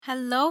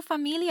Hello,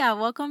 familia.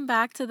 Welcome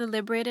back to the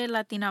Liberated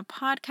Latina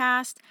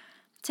podcast.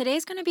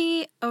 Today's going to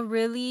be a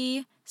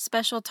really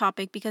special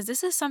topic because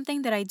this is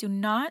something that I do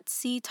not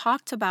see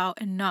talked about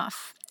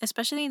enough,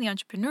 especially in the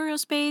entrepreneurial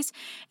space.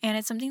 And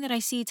it's something that I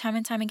see time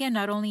and time again,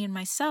 not only in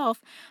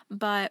myself,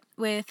 but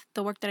with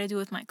the work that I do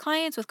with my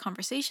clients, with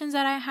conversations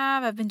that I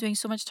have. I've been doing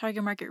so much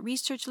target market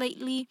research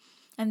lately.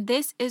 And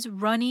this is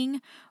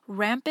running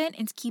rampant.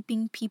 It's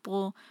keeping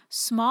people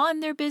small in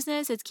their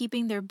business. It's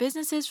keeping their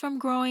businesses from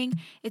growing.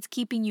 It's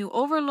keeping you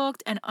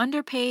overlooked and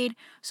underpaid.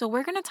 So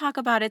we're going to talk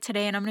about it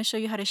today, and I'm going to show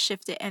you how to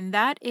shift it. And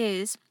that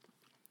is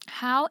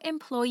how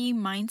employee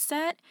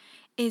mindset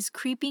is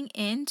creeping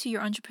into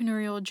your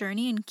entrepreneurial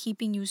journey and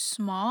keeping you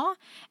small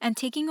and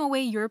taking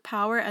away your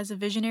power as a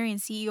visionary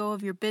and CEO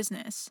of your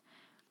business.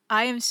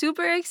 I am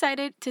super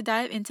excited to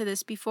dive into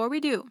this. Before we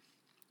do,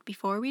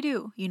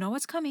 you know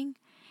what's coming.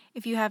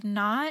 If you have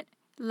not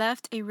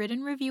left a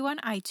written review on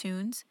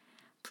iTunes,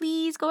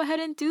 please go ahead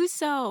and do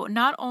so.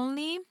 Not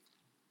only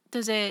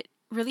does it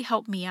really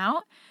help me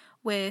out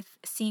with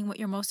seeing what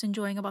you're most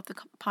enjoying about the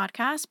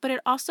podcast, but it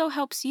also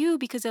helps you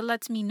because it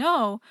lets me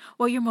know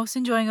what you're most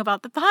enjoying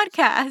about the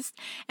podcast.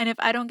 And if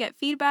I don't get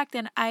feedback,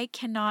 then I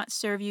cannot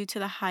serve you to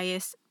the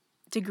highest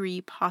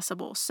degree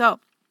possible. So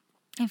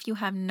if you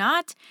have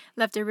not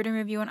left a written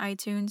review on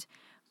iTunes,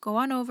 go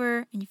on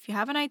over. And if you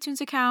have an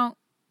iTunes account,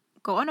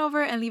 go on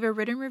over and leave a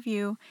written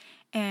review.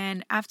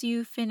 And after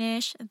you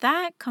finish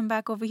that, come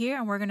back over here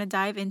and we're going to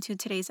dive into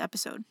today's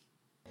episode.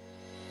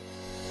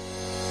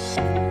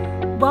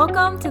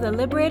 Welcome to the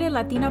Liberated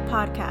Latina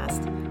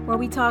podcast, where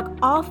we talk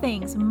all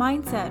things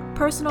mindset,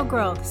 personal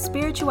growth,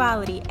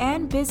 spirituality,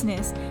 and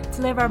business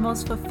to live our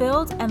most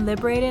fulfilled and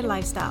liberated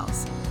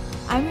lifestyles.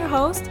 I'm your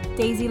host,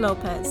 Daisy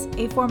Lopez,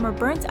 a former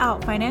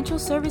burnt-out financial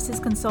services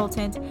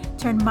consultant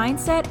turned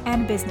mindset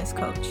and business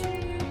coach.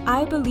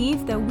 I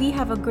believe that we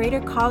have a greater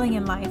calling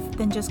in life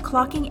than just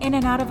clocking in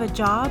and out of a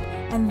job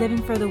and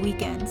living for the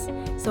weekends.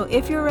 So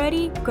if you're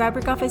ready, grab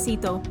your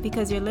cafecito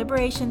because your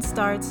liberation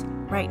starts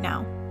right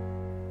now.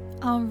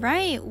 All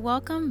right,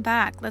 welcome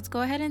back. Let's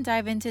go ahead and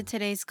dive into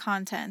today's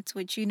content,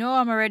 which you know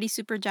I'm already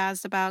super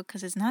jazzed about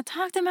because it's not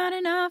talked about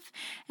enough,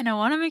 and I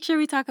want to make sure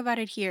we talk about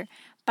it here.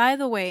 By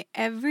the way,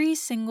 every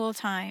single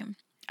time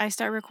I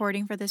start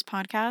recording for this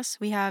podcast,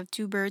 we have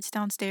two birds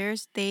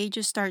downstairs. They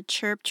just start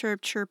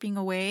chirping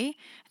away.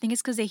 I think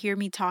it's because they hear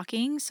me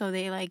talking, so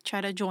they try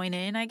to join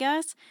in, I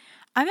guess.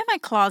 I'm in my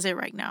closet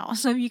right now,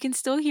 so you can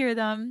still hear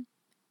them.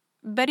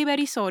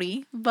 Very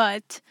sorry,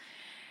 but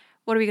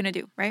what are we going to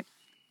do, right?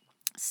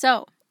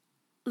 So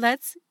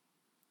let's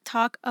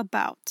talk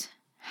about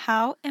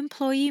how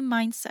employee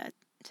mindset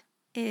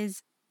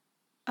is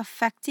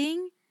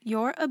affecting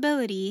your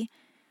ability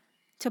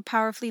to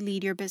powerfully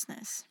lead your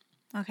business.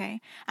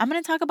 Okay, I'm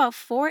going to talk about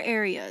 4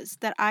 areas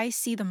that I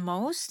see the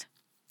most.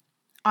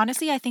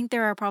 Honestly, I think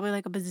there are probably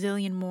a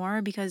bazillion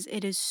more because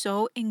it is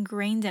so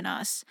ingrained in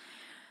us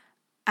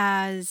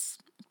as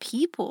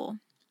people,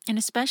 and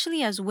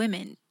especially as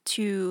women,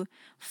 to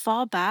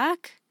fall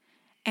back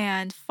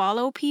and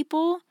follow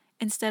people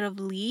instead of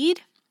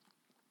lead.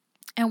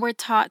 And we're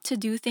taught to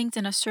do things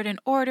in a certain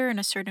order, in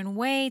a certain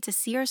way, to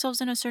see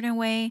ourselves in a certain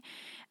way.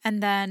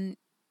 And then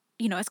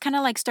it's kind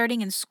of like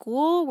starting in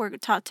school. We're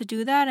taught to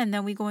do that. And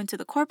then we go into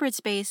the corporate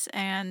space.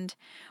 And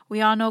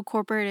we all know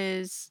corporate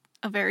is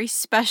a very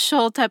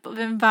special type of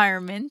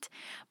environment.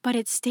 But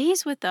it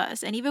stays with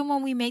us. And even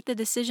when we make the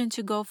decision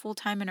to go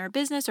full-time in our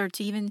business or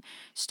to even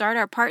start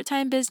our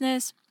part-time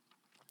business,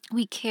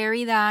 we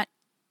carry that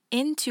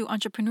into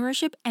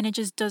entrepreneurship and it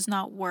just does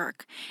not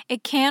work.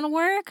 It can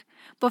work,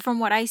 but from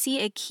what I see,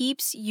 it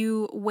keeps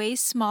you way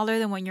smaller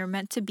than when you're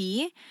meant to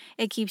be.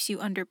 It keeps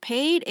you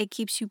underpaid. It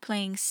keeps you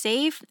playing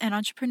safe. And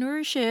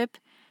entrepreneurship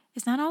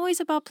is not always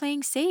about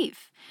playing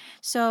safe.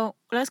 So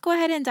let's go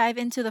ahead and dive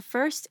into the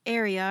first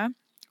area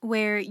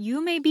where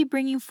you may be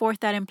bringing forth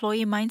that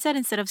employee mindset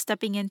instead of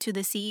stepping into the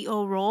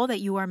CEO role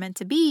that you are meant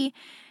to be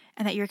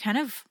and that you're kind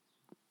of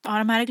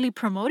automatically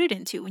promoted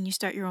into when you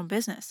start your own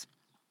business.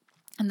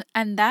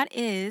 And that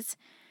is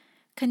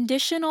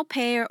conditional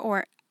pay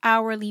or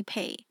hourly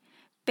pay,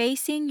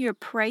 basing your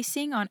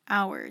pricing on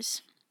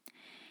hours.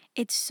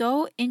 It's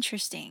so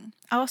interesting.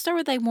 I'll start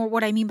with more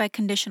what I mean by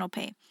conditional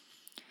pay.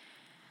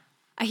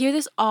 I hear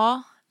this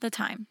all the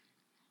time.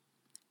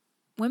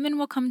 Women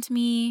will come to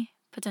me,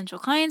 potential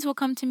clients will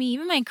come to me,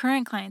 even my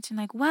current clients,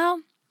 and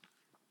well,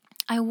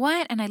 I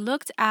went and I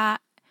looked at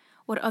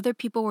what other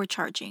people were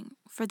charging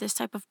for this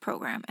type of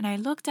program, and I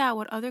looked at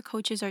what other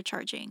coaches are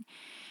charging.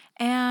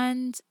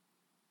 And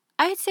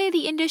I'd say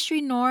the industry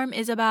norm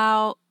is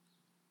about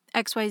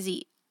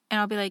XYZ. And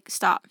I'll be like,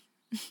 stop.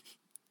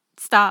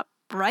 Stop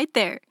right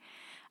there.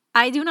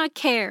 I do not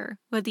care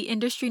what the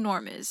industry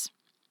norm is.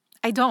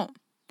 I don't.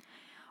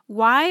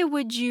 Why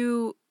would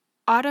you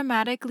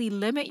automatically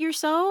limit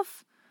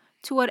yourself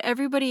to what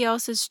everybody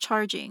else is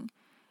charging?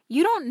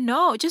 You don't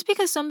know. Just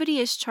because somebody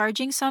is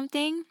charging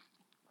something,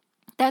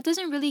 that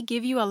doesn't really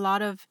give you a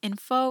lot of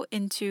info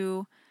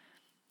into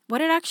what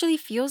it actually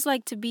feels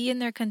like to be in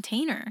their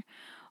container,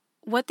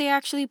 what they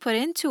actually put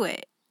into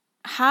it,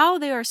 how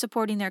they are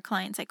supporting their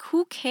clients. Like,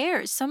 who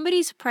cares?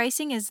 Somebody's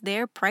pricing is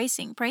their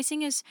pricing.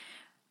 Pricing is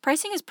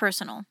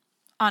personal,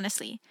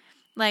 honestly.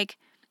 Like,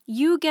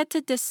 you get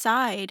to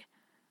decide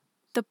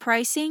the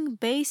pricing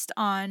based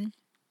on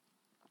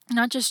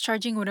not just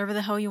charging whatever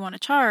the hell you want to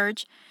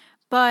charge,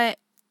 but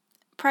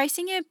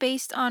pricing it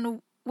based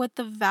on what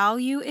the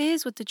value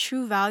is, what the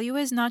true value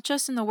is, not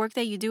just in the work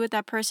that you do with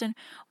that person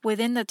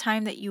within the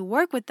time that you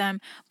work with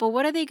them, but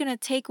what are they going to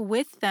take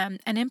with them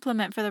and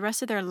implement for the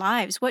rest of their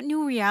lives? What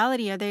new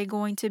reality are they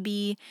going to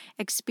be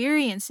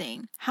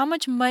experiencing? How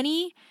much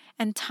money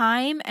and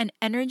time and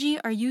energy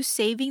are you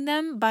saving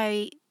them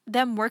by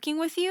them working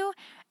with you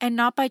and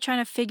not by trying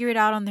to figure it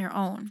out on their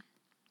own?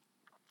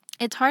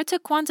 It's hard to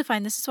quantify,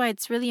 and this is why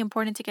it's really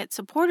important to get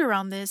support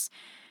around this.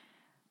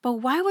 But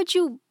why would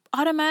you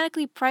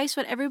automatically price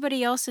what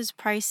everybody else is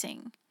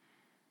pricing?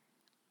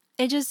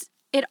 It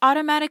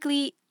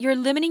automatically, you're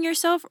limiting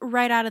yourself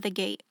right out of the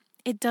gate.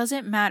 It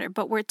doesn't matter,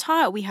 but we're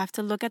taught we have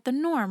to look at the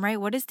norm, right?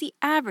 What is the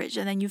average?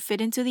 And then you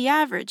fit into the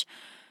average.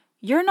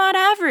 You're not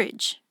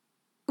average.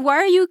 Why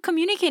are you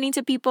communicating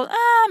to people,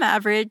 I'm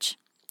average.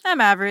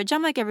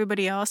 I'm like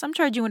everybody else. I'm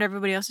charging what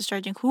everybody else is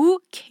charging.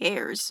 Who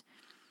cares?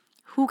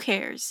 Who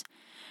cares?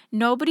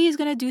 Nobody is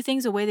going to do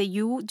things the way that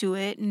you do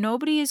it.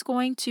 Nobody is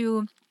going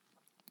to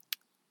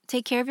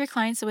take care of your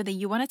clients the way that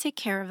you want to take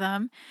care of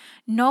them.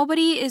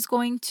 Nobody is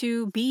going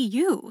to be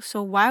you.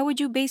 So why would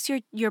you base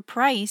your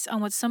price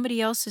on what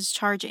somebody else is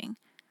charging?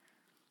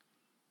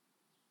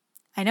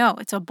 I know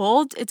it's a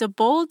bold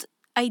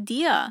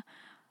idea.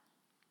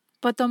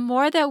 But the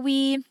more that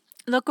we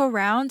look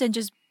around and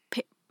just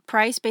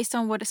price based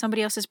on what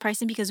somebody else is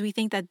pricing because we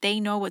think that they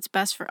know what's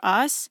best for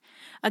us,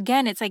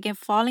 again, it's like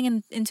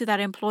falling into that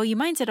employee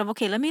mindset of,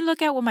 okay, let me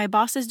look at what my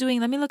boss is doing.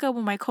 Let me look at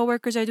what my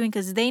coworkers are doing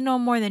because they know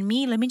more than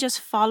me. Let me just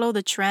follow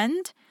the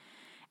trend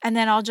and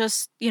then I'll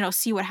just,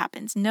 see what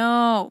happens.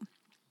 No,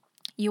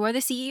 you are the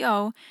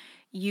CEO.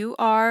 You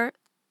are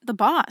the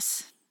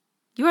boss.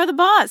 You are the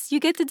boss. You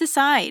get to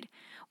decide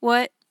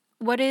what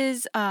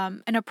is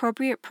an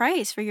appropriate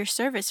price for your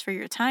service, for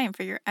your time,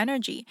 for your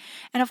energy.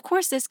 And of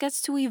course, this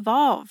gets to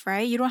evolve,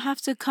 right? You don't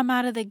have to come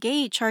out of the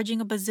gate charging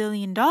 $1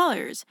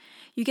 bazillion.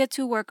 You get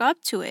to work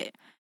up to it.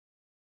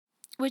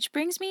 Which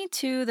brings me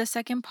to the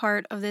second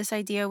part of this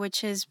idea,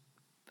 which is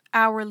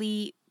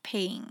hourly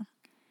paying.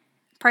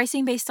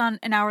 Pricing based on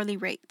an hourly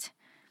rate.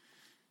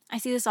 I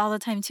see this all the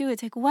time too.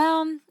 It's like,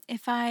 well,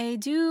 if I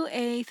do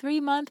a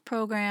 3-month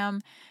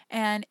program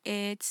and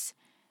it's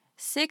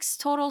 6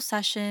 total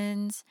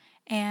sessions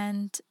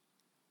and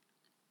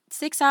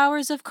 6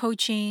 hours of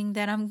coaching,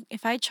 then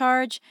if I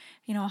charge,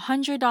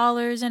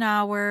 $100 an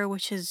hour,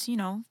 which is,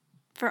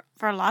 for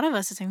a lot of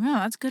us, it's like, oh,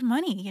 that's good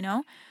money,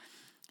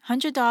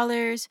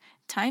 $100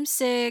 times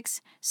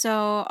 6.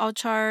 So I'll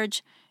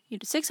charge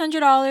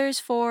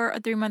 $600 for a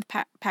 3-month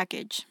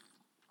package.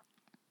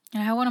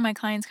 And I had one of my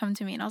clients come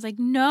to me and I was like,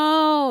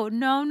 no.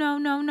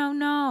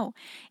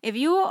 If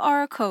you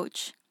are a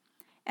coach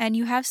and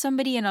you have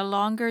somebody in a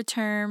longer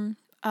term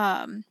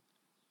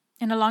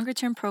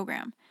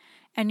program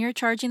and you're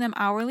charging them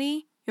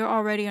hourly, you're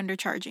already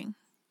undercharging.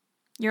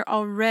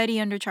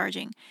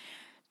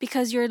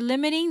 Because you're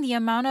limiting the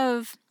amount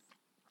of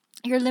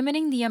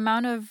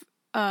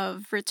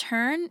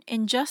return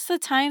in just the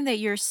time that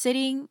you're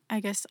sitting,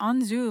 I guess,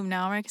 on Zoom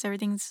now, right? Because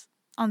everything's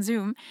on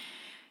Zoom.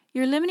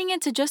 You're limiting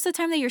it to just the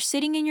time that you're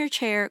sitting in your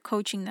chair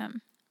coaching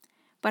them.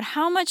 But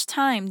how much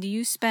time do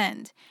you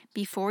spend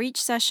before each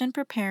session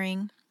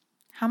preparing?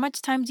 How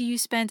much time do you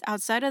spend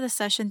outside of the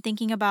session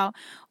thinking about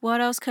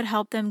what else could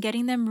help them,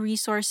 getting them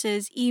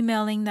resources,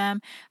 emailing them?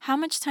 How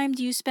much time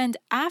do you spend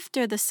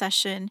after the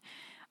session,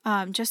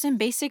 just in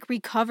basic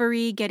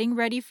recovery, getting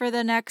ready for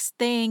the next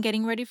thing,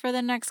 getting ready for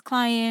the next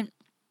client?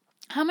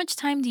 How much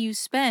time do you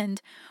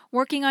spend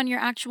working on your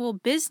actual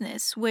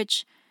business,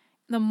 which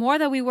the more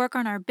that we work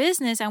on our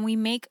business and we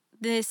make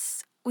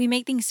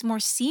things more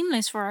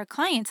seamless for our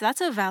clients,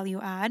 that's a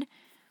value add.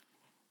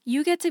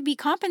 You get to be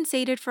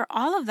compensated for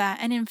all of that.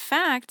 And in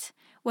fact,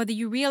 whether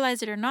you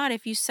realize it or not,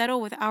 if you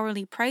settle with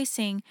hourly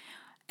pricing,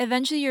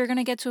 eventually you're going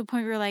to get to a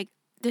point where you're like,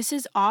 this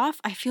is off.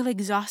 I feel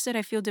exhausted.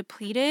 I feel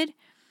depleted.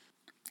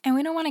 And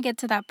we don't want to get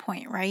to that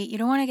point, right? You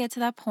don't want to get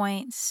to that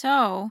point.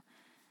 So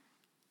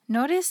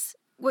notice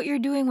what you're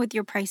doing with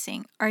your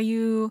pricing. Are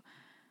you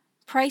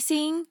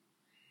pricing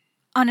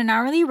on an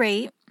hourly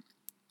rate?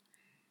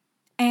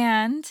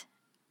 And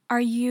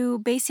are you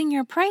basing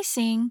your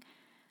pricing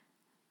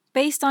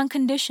based on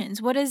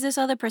conditions? What is this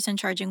other person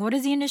charging? What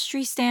is the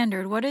industry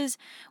standard? What is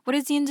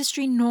the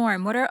industry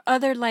norm? What are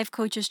other life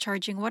coaches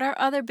charging? What are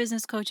other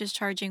business coaches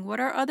charging?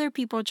 What are other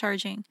people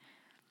charging?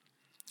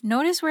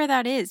 Notice where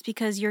that is,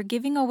 because you're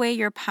giving away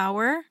your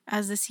power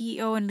as the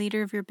CEO and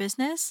leader of your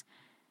business,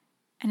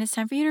 and it's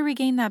time for you to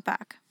regain that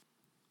back.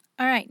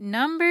 All right,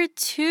 number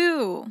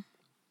 2.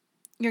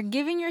 You're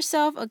giving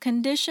yourself a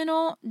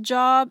conditional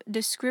job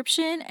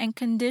description and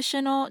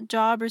conditional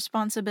job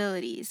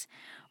responsibilities.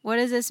 What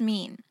does this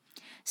mean?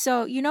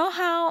 So, you know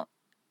how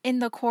in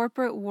the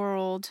corporate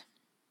world,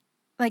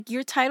 like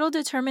your title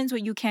determines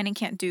what you can and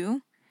can't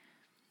do?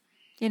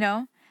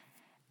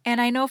 And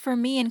I know for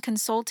me in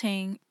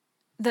consulting,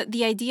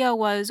 the idea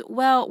was,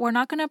 well, we're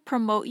not going to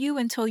promote you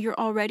until you're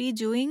already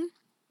doing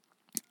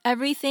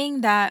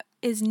everything that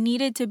is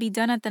needed to be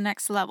done at the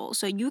next level.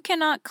 So you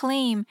cannot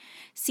claim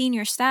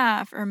senior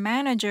staff or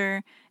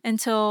manager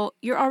until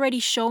you're already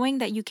showing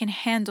that you can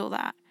handle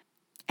that.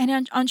 And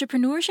in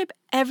entrepreneurship,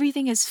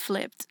 everything is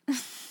flipped.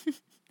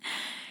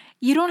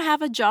 You don't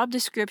have a job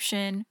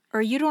description,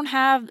 or you don't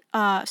have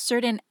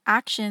certain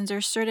actions or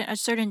a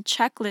certain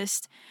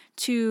checklist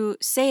to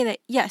say that,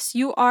 yes,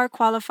 you are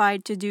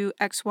qualified to do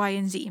X, Y,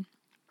 and Z.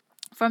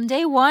 From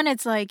day one,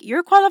 it's like,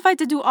 you're qualified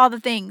to do all the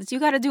things. You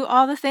got to do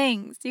all the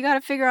things. You got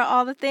to figure out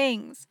all the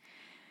things.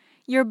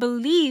 Your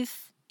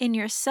belief in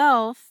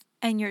yourself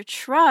and your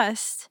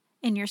trust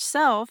in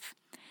yourself,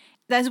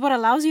 that's what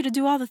allows you to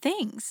do all the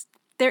things.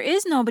 There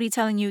is nobody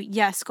telling you,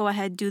 yes, go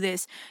ahead, do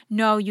this.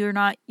 No, you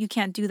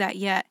can't do that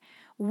yet.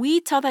 We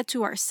tell that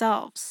to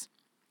ourselves.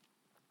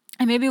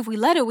 And maybe if we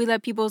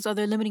let people's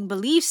other limiting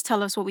beliefs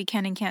tell us what we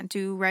can and can't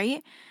do,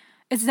 right?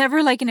 It's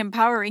never like an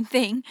empowering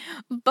thing.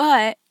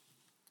 But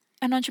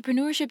in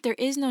entrepreneurship, there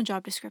is no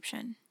job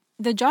description.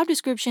 The job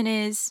description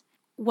is,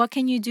 what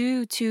can you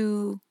do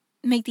to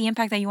make the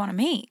impact that you want to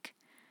make?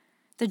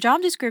 The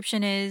job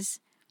description is,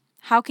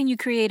 how can you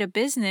create a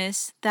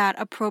business that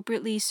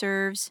appropriately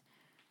serves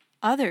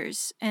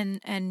others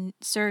and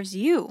serves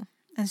you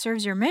and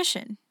serves your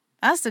mission?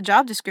 That's the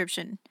job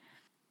description.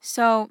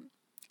 So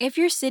if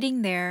you're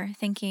sitting there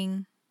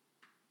thinking,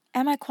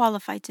 am I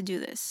qualified to do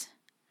this?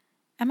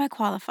 Am I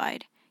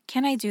qualified?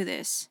 Can I do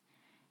this?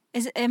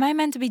 Am I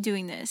meant to be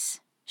doing this?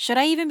 Should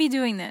I even be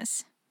doing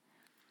this?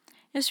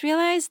 Just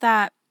realize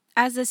that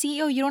as the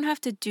CEO, you don't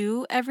have to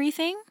do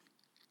everything.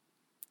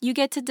 You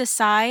get to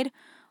decide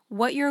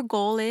what your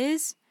goal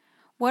is,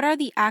 what are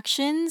the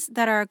actions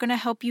that are going to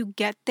help you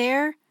get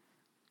there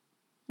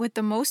with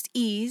the most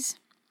ease.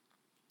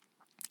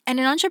 And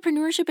in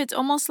entrepreneurship, it's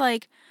almost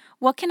like,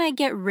 what can I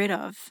get rid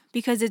of?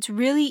 Because it's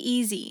really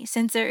easy.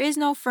 Since there is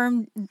no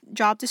firm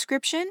job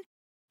description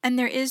and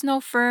there is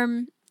no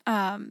firm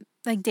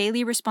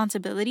daily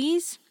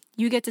responsibilities,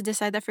 you get to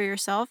decide that for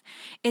yourself.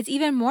 It's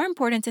even more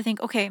important to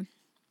think, okay,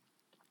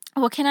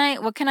 what can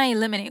I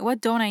eliminate?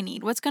 What don't I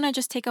need? What's going to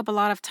just take up a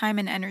lot of time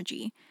and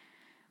energy?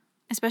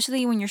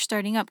 Especially when you're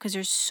starting up, because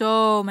there's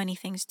so many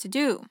things to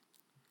do.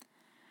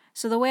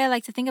 So the way I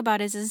like to think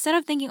about it is, instead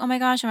of thinking, oh my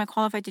gosh, am I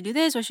qualified to do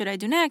this? What should I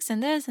do next?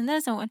 And this and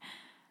this and what?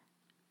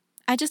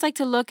 I just like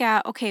to look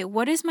at, okay,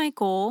 what is my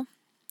goal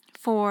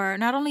for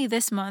not only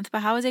this month,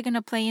 but how is it going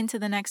to play into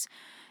the next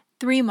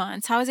 3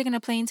 months? How is it going to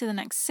play into the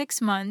next 6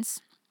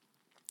 months?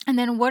 And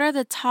then what are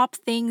the top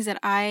things that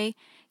I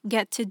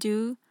get to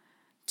do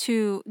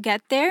to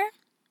get there?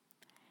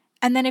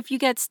 And then if you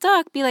get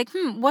stuck, be like,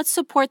 what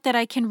support that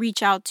I can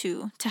reach out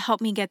to help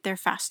me get there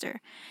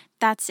faster?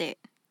 That's it.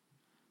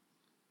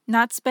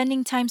 Not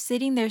spending time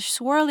sitting there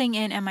swirling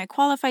in, am I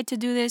qualified to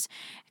do this?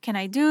 Can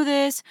I do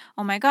this?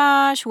 Oh my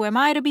gosh, who am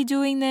I to be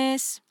doing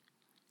this?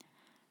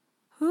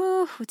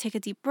 We take a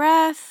deep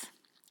breath.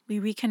 We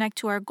reconnect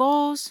to our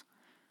goals.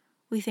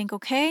 We think,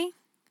 okay,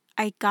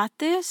 I got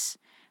this.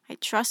 I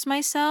trust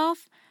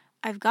myself.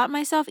 I've got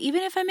myself.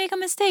 Even if I make a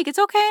mistake, it's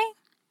okay.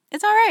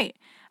 It's all right.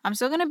 I'm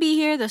still going to be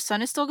here. The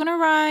sun is still going to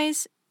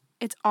rise.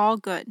 It's all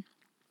good.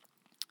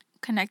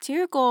 Connect to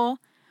your goal.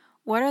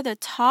 What are the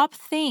top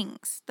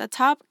things, the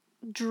top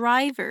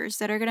drivers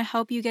that are going to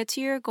help you get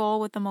to your goal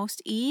with the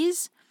most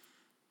ease?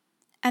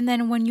 And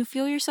then when you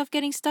feel yourself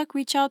getting stuck,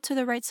 reach out to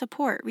the right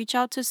support. Reach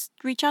out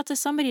to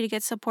somebody to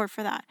get support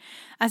for that.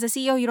 As a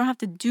CEO, you don't have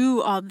to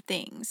do all the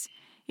things.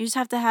 You just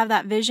have to have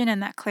that vision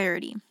and that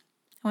clarity.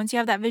 Once you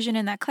have that vision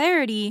and that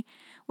clarity,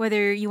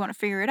 whether you want to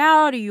figure it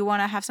out or you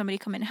want to have somebody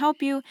come and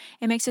help you,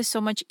 it makes it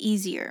so much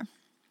easier.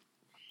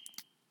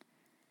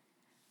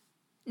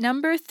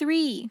 Number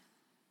 3.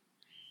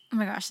 Oh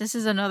my gosh, this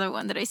is another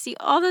one that I see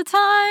all the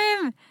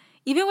time.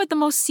 Even with the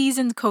most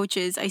seasoned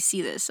coaches, I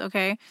see this,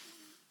 okay?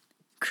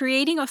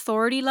 Creating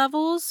authority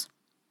levels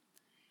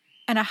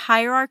and a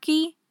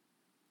hierarchy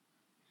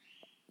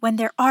when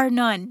there are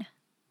none.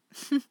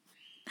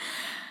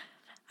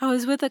 I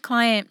was with a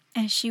client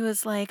and she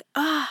was like,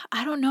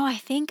 I don't know. I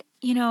think,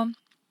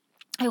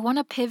 I want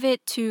to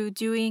pivot to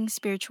doing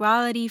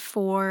spirituality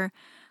for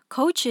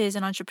coaches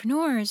and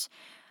entrepreneurs,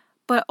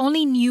 but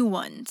only new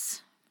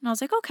ones. And I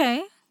was like,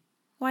 okay,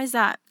 why is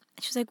that?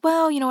 And she was like,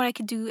 well, you know what I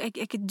could do? I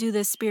could do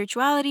this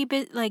spirituality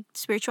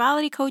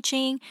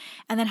coaching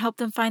and then help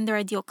them find their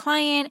ideal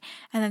client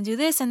and then do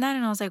this and that.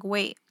 And I was like,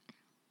 wait,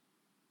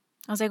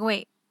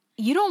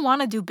 you don't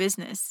want to do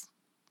business.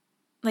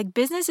 Like,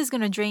 business is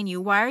going to drain you.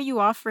 Why are you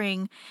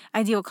offering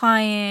ideal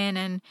client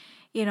and,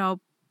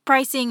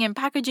 pricing and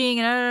packaging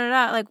and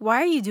Like, why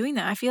are you doing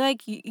that? I feel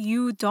like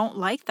you don't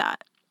like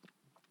that.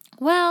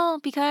 Well,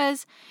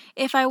 because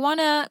if I want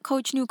to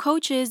coach new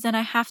coaches, then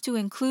I have to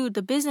include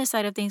the business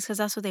side of things because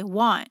that's what they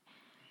want.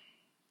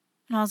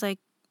 And I was like,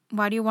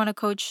 why do you want to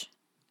coach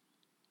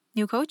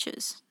new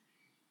coaches?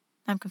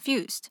 I'm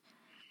confused.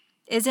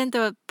 Isn't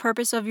the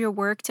purpose of your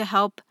work to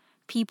help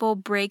people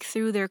break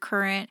through their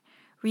current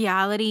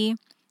reality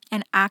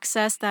and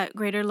access that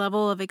greater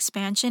level of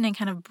expansion and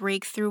kind of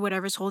break through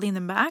whatever's holding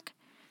them back?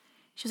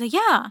 She was like,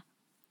 yeah. I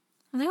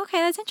was like, okay,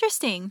 that's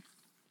interesting.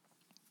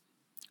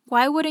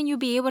 Why wouldn't you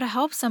be able to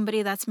help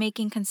somebody that's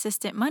making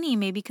consistent money,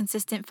 maybe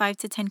consistent 5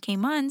 to 10K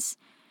months,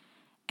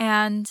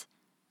 and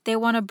they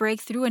want to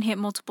break through and hit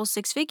multiple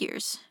 6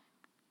 figures?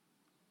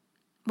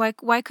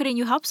 Why couldn't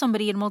you help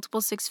somebody in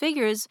multiple 6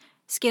 figures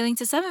scaling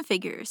to 7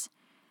 figures?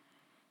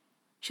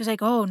 She was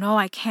like, oh, no,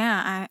 I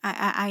can't.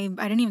 I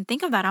didn't even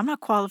think of that. I'm not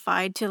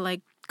qualified to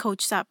like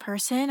coach that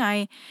person.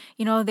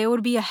 They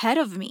would be ahead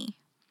of me.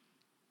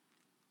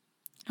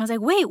 I was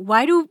like, wait,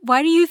 why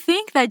do you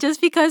think that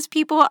just because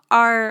people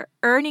are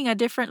earning a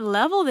different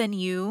level than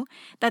you,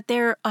 that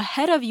they're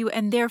ahead of you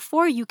and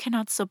therefore you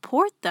cannot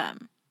support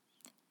them?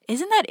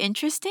 Isn't that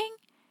interesting?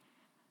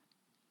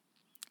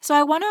 So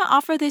I want to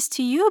offer this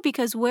to you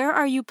because where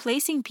are you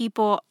placing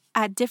people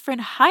at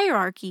different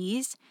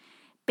hierarchies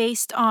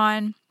based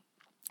on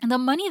the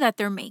money that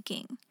they're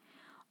making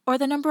or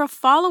the number of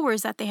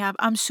followers that they have?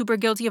 I'm super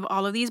guilty of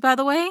all of these, by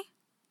the way.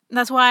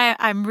 That's why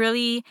I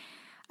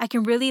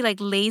can really like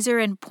laser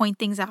and point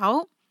things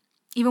out.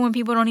 Even when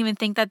people don't even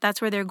think that that's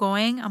where they're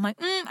going, I'm like,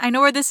 I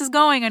know where this is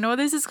going. I know where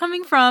this is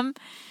coming from.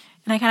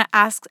 And I kind of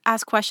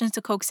ask questions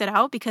to coax it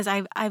out because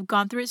I've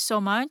gone through it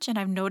so much and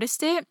I've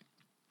noticed it.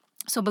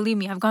 So believe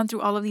me, I've gone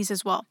through all of these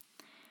as well.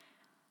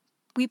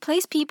 We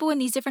place people in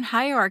these different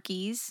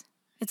hierarchies.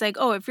 It's like,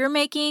 oh, if you're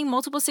making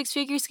multiple 6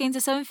 figures, getting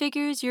to 7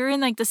 figures, you're in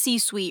like the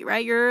C-suite,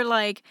 right? You're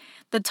like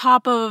the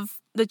top of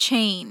the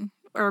chain.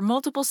 Or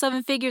multiple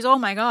 7 figures, oh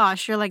my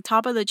gosh, you're like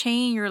top of the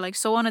chain. You're like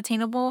so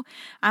unattainable.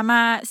 I'm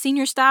at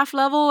senior staff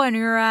level and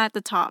you're at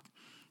the top,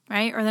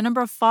 right? Or the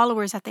number of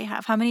followers that they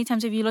have. How many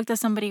times have you looked at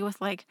somebody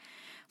with like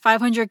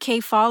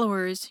 500K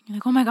followers? You're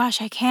like, oh my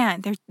gosh, I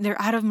can't.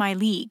 They're out of my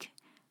league.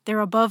 They're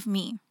above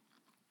me.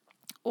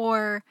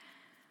 Or,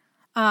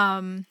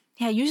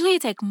 usually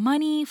it's like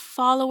money,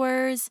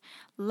 followers,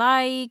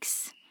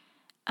 likes,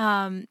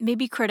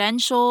 maybe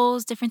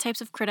credentials, different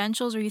types of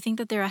credentials where you think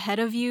that they're ahead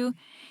of you.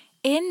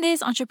 In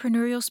this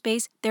entrepreneurial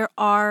space, there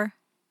are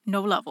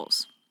no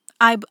levels.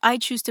 I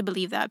choose to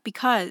believe that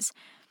because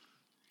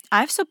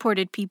I've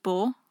supported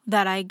people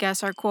that I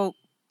guess are quote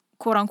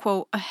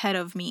unquote ahead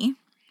of me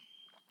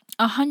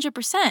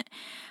 100%.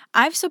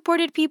 I've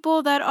supported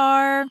people that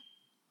are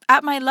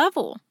at my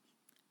level.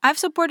 I've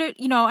supported,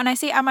 and I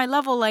say at my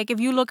level, like if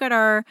you look at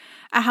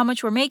how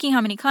much we're making,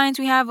 how many clients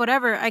we have,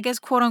 whatever, I guess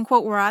quote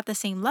unquote, we're at the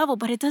same level,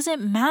 but it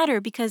doesn't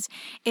matter because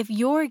if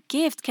your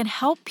gift can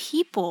help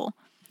people,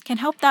 can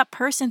help that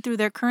person through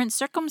their current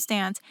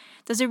circumstance,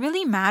 does it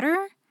really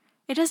matter?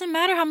 It doesn't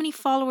matter how many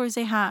followers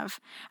they have.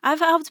 I've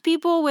helped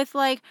people with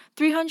like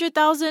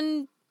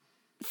 300,000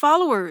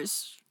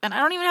 followers and I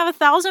don't even have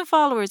 1,000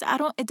 followers.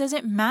 It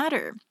doesn't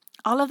matter.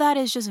 All of that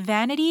is just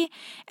vanity,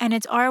 and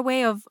it's our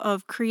way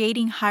of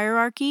creating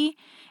hierarchy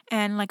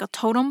and like a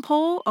totem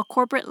pole, a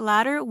corporate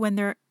ladder when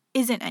there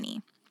isn't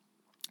any.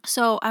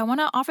 So I want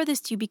to offer this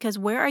to you because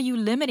where are you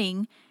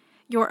limiting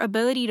your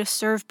ability to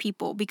serve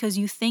people because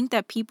you think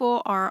that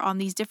people are on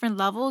these different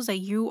levels that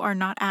you are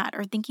not at,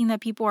 or thinking that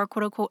people are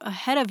quote unquote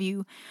ahead of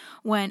you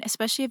when,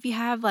 especially if you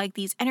have like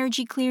these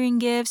energy clearing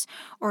gifts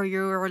or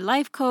you're a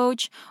life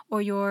coach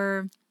or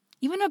you're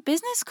even a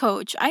business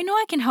coach. I know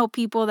I can help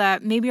people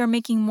that maybe are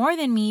making more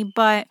than me,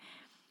 but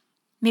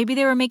maybe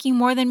they were making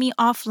more than me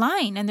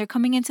offline and they're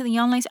coming into the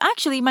online.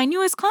 Actually, my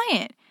newest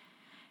client.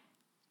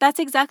 That's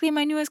exactly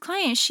my newest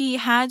client. She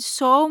had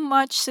so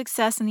much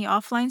success in the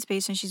offline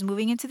space and she's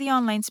moving into the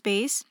online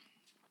space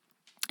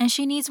and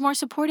she needs more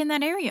support in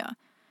that area.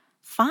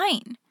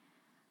 Fine.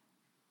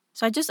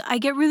 So I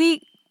get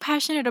really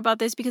passionate about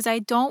this because I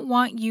don't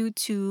want you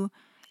to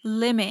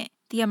limit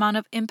the amount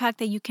of impact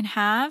that you can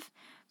have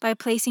by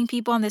placing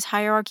people on this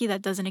hierarchy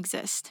that doesn't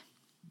exist.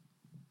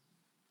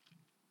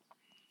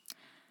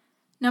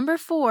 Number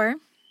 4,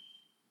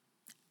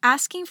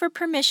 asking for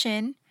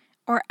permission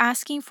or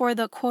asking for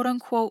the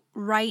quote-unquote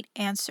right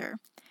answer.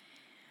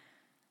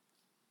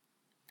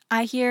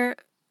 I hear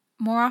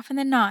more often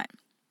than not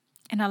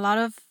in a lot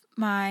of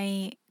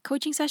my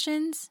coaching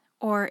sessions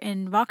or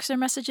in Voxer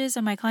messages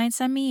that my clients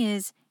send me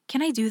is,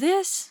 can I do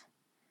this?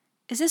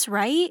 Is this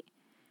right?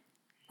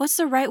 What's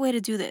the right way to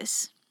do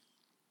this?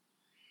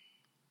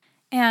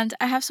 And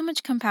I have so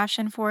much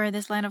compassion for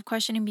this line of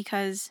questioning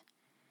because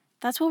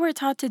that's what we're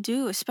taught to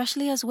do,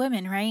 especially as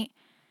women, right?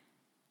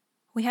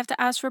 We have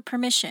to ask for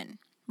permission.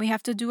 We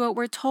have to do what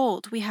we're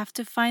told. We have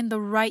to find the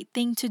right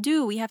thing to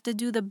do. We have to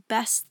do the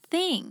best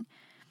thing.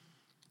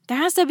 There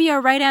has to be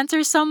a right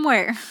answer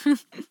somewhere.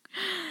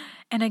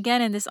 And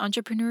again, in this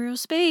entrepreneurial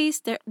space,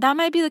 that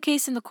might be the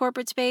case in the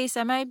corporate space.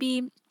 That might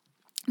be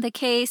the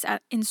case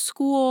in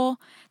school.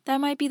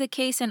 That might be the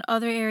case in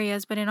other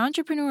areas. But in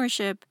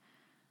entrepreneurship,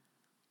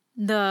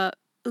 the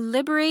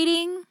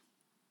liberating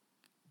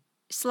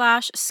 /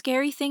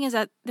 scary thing is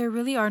that there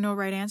really are no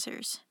right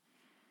answers.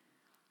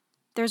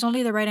 There's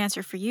only the right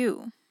answer for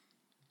you.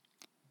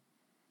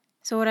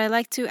 So what I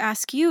like to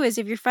ask you is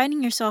if you're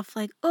finding yourself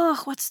like,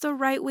 oh, what's the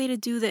right way to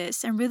do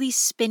this? And really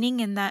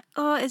spinning in that,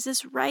 oh, is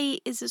this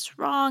right? Is this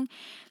wrong?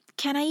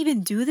 can I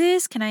even do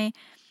this?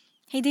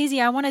 Hey Daisy,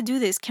 I want to do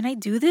this. Can I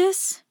do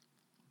this?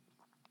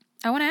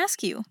 I want to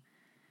ask you,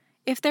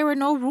 if there were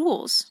no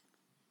rules,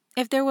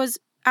 if there was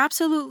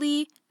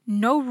absolutely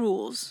no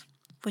rules,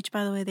 which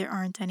by the way, there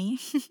aren't any,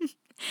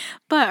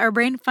 but our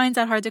brain finds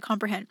that hard to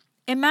comprehend.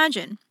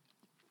 Imagine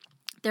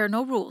there are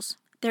no rules.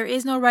 There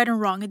is no right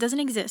and wrong. It doesn't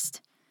exist.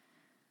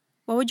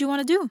 What would you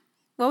want to do?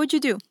 What would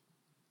you do?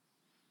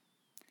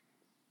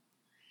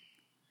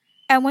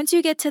 And once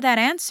you get to that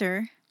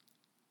answer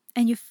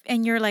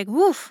and you're like,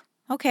 woof,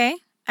 okay,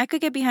 I could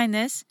get behind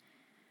this.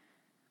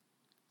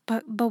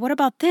 But what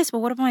about this? But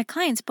what about my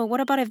clients? But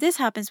what about if this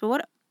happens? But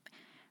what,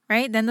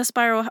 right? Then the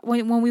spiral,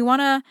 when we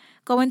want to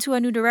go into a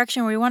new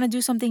direction, or we want to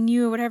do something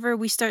new or whatever,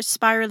 we start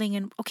spiraling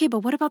and, okay, but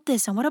what about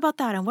this? And what about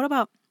that? And what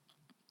about,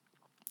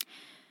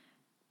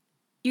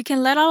 you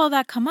can let all of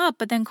that come up,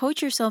 but then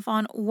coach yourself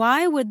on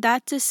why would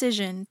that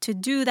decision to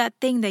do that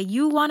thing that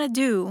you want to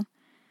do,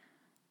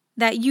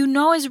 that you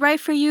know is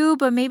right for you,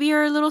 but maybe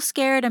you're a little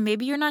scared and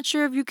maybe you're not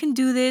sure if you can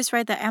do this,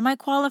 right? That am I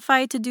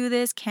qualified to do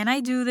this? Can I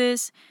do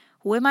this?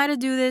 Who am I to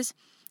do this?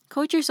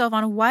 Coach yourself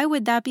on why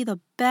would that be the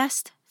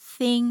best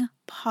thing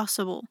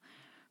possible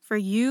for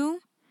you,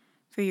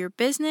 for your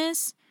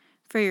business,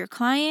 for your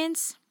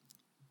clients,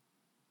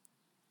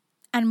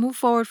 and move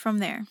forward from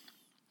there.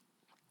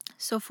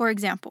 So for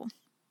example,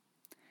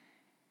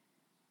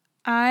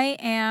 I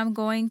am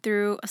going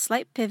through a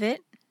slight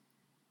pivot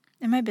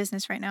in my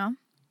business right now.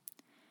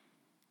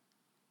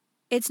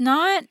 It's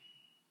not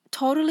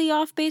totally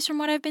off base from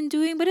what I've been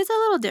doing, but it's a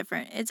little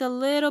different. It's a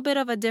little bit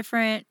of a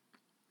different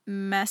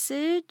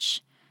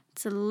message.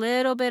 It's a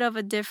little bit of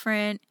a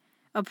different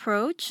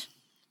approach.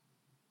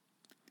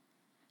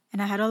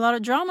 And I had a lot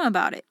of drama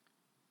about it.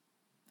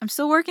 I'm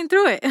still working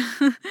through it.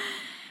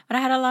 But I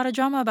had a lot of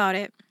drama about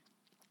it.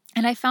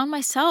 And I found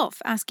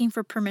myself asking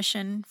for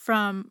permission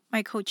from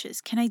my coaches.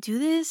 Can I do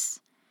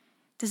this?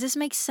 Does this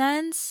make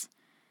sense?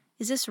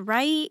 Is this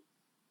right?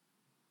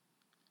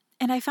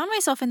 And I found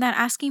myself in that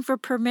asking for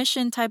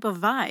permission type of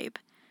vibe.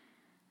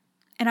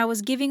 And I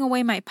was giving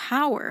away my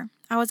power.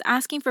 I was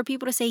asking for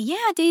people to say,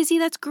 yeah, Daisy,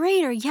 that's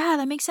great. Or yeah,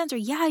 that makes sense. Or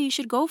yeah, you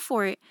should go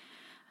for it.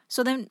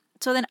 So then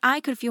I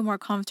could feel more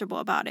comfortable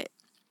about it.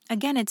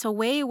 Again, it's a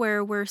way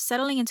where we're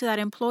settling into that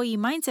employee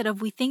mindset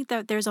of we think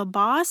that there's a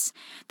boss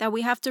that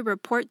we have to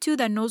report to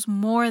that knows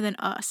more than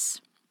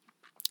us.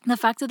 The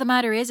fact of the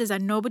matter is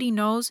that nobody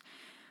knows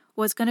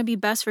what's going to be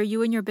best for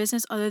you and your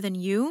business other than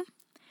you.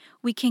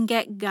 We can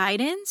get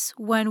guidance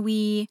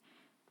we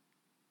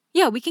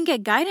can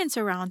get guidance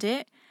around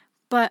it,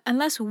 but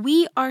unless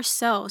we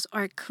ourselves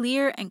are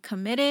clear and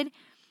committed,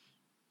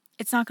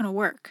 it's not going to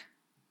work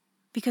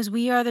because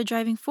we are the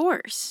driving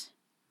force,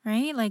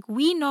 right? Like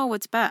we know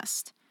what's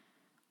best.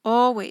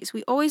 Always.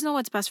 We always know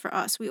what's best for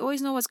us. We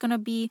always know what's going to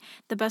be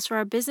the best for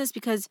our business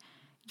because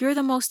you're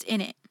the most in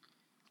it.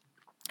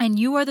 And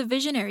you are the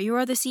visionary. You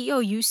are the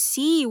CEO. You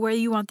see where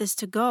you want this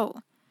to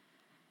go.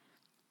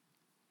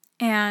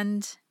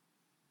 And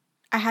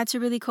I had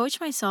to really coach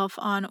myself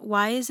on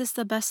why is this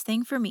the best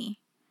thing for me?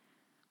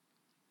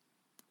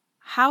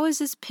 How is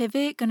this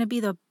pivot going to be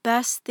the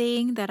best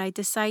thing that I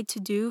decide to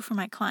do for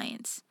my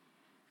clients?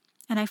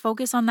 And I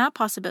focus on that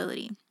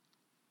possibility.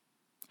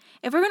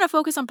 If we're going to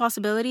focus on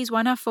possibilities,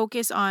 why not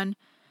focus on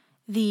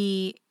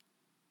the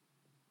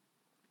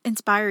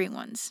inspiring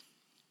ones?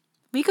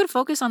 We could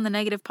focus on the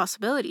negative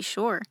possibilities,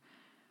 sure.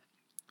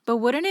 But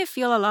wouldn't it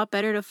feel a lot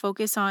better to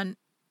focus on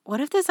what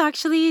if this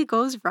actually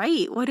goes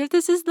right? What if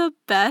this is the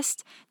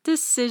best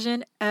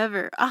decision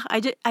ever? I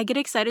get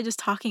excited just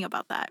talking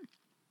about that.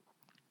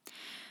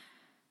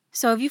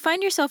 So if you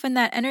find yourself in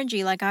that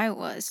energy like I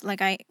was,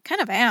 like I kind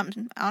of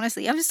am,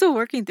 honestly, I'm still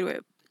working through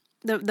it.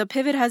 The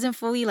pivot hasn't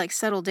fully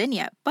settled in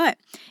yet. But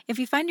if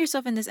you find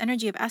yourself in this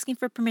energy of asking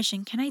for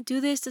permission, can I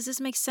do this? Does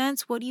this make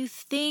sense? What do you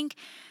think?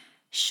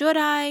 Should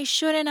I?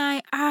 Shouldn't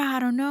I? I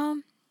don't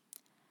know.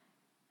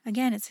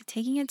 Again, it's like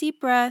taking a deep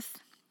breath,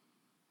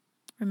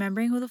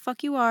 remembering who the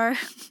fuck you are,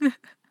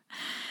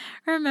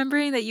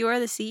 remembering that you are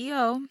the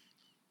CEO.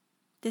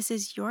 This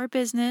is your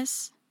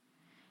business,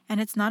 and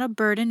it's not a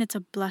burden, it's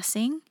a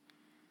blessing.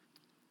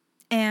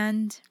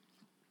 And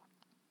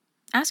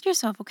ask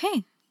yourself,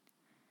 okay,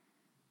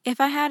 if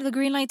I had the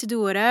green light to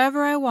do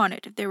whatever I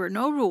wanted, if there were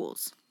no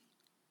rules,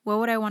 what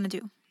would I want to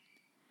do?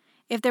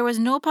 If there was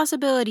no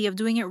possibility of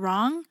doing it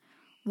wrong,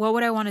 what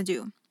would I want to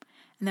do?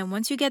 And then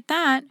once you get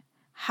that,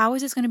 how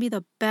is this going to be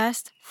the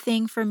best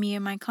thing for me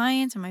and my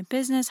clients and my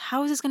business?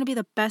 How is this going to be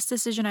the best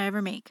decision I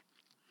ever make?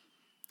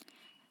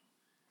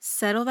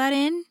 Settle that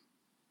in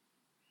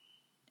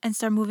and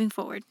start moving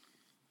forward.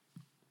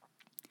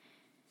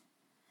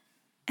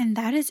 And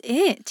that is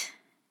it.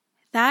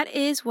 That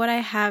is what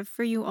I have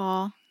for you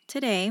all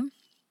today.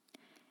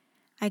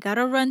 I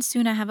gotta run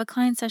soon. I have a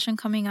client session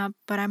coming up,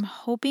 but I'm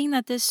hoping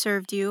that this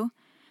served you.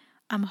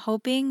 I'm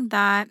hoping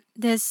that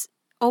this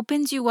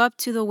opens you up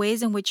to the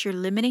ways in which you're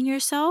limiting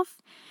yourself,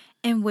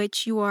 in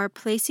which you are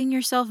placing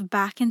yourself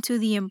back into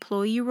the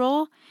employee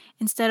role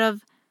instead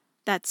of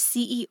that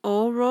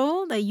CEO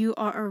role that you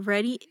are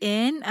already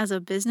in as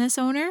a business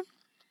owner.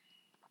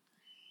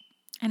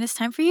 And it's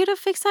time for you to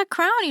fix that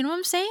crown. You know what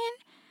I'm saying?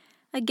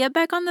 Like, get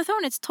back on the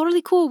throne. It's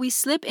totally cool. We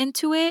slip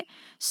into it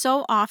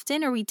so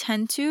often, or we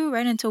tend to,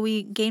 right? Until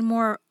we gain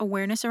more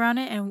awareness around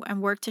it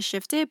and work to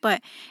shift it.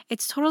 But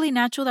it's totally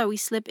natural that we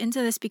slip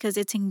into this because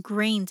it's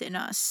ingrained in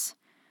us.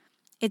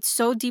 It's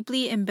so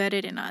deeply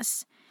embedded in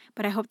us.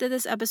 But I hope that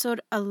this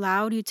episode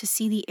allowed you to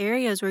see the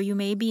areas where you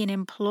may be in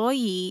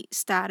employee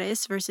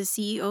status versus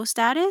CEO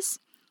status.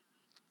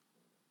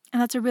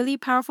 And that's a really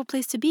powerful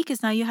place to be,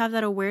 because now you have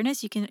that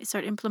awareness. You can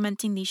start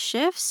implementing these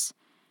shifts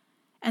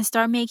and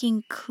start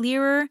making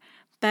clearer,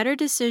 better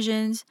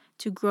decisions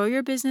to grow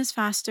your business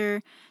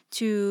faster,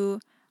 to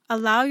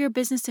allow your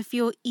business to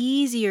feel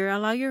easier,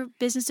 allow your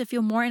business to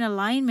feel more in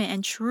alignment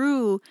and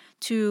true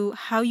to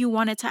how you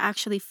want it to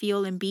actually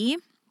feel and be.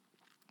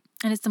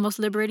 And it's the most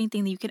liberating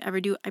thing that you can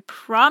ever do. I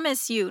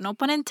promise you, no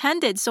pun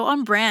intended, so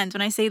on brand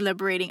when I say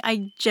liberating.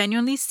 I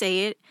genuinely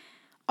say it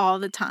all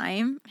the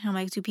time. And I'm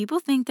like, do people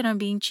think that I'm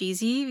being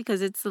cheesy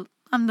because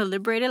I'm the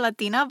liberated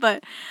Latina?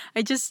 But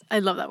I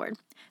love that word.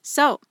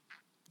 So,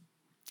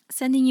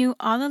 sending you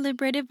all the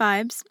liberated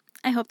vibes.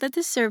 I hope that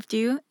this served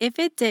you. If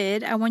it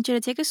did, I want you to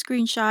take a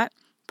screenshot,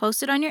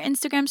 post it on your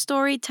Instagram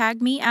story,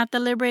 tag me at the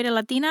Liberated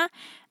Latina,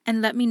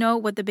 and let me know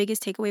what the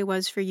biggest takeaway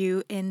was for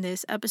you in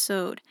this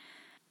episode.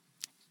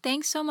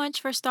 Thanks so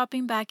much for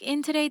stopping back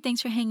in today.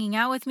 Thanks for hanging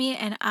out with me,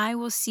 and I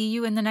will see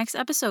you in the next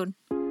episode.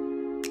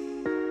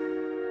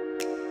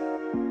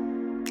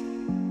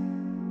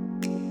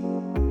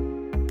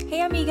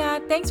 Hey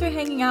amiga, thanks for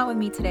hanging out with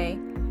me today.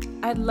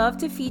 I'd love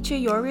to feature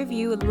your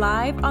review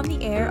live on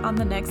the air on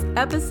the next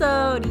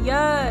episode.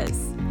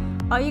 Yes!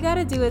 All you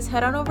gotta do is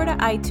head on over to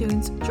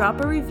iTunes, drop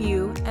a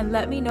review, and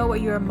let me know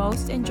what you're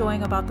most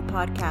enjoying about the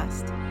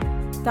podcast.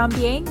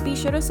 También, be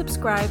sure to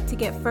subscribe to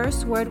get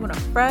first word when a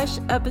fresh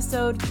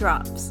episode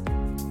drops.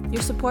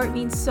 Your support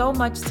means so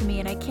much to me,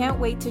 and I can't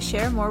wait to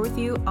share more with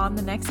you on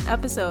the next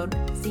episode.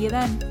 See you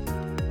then.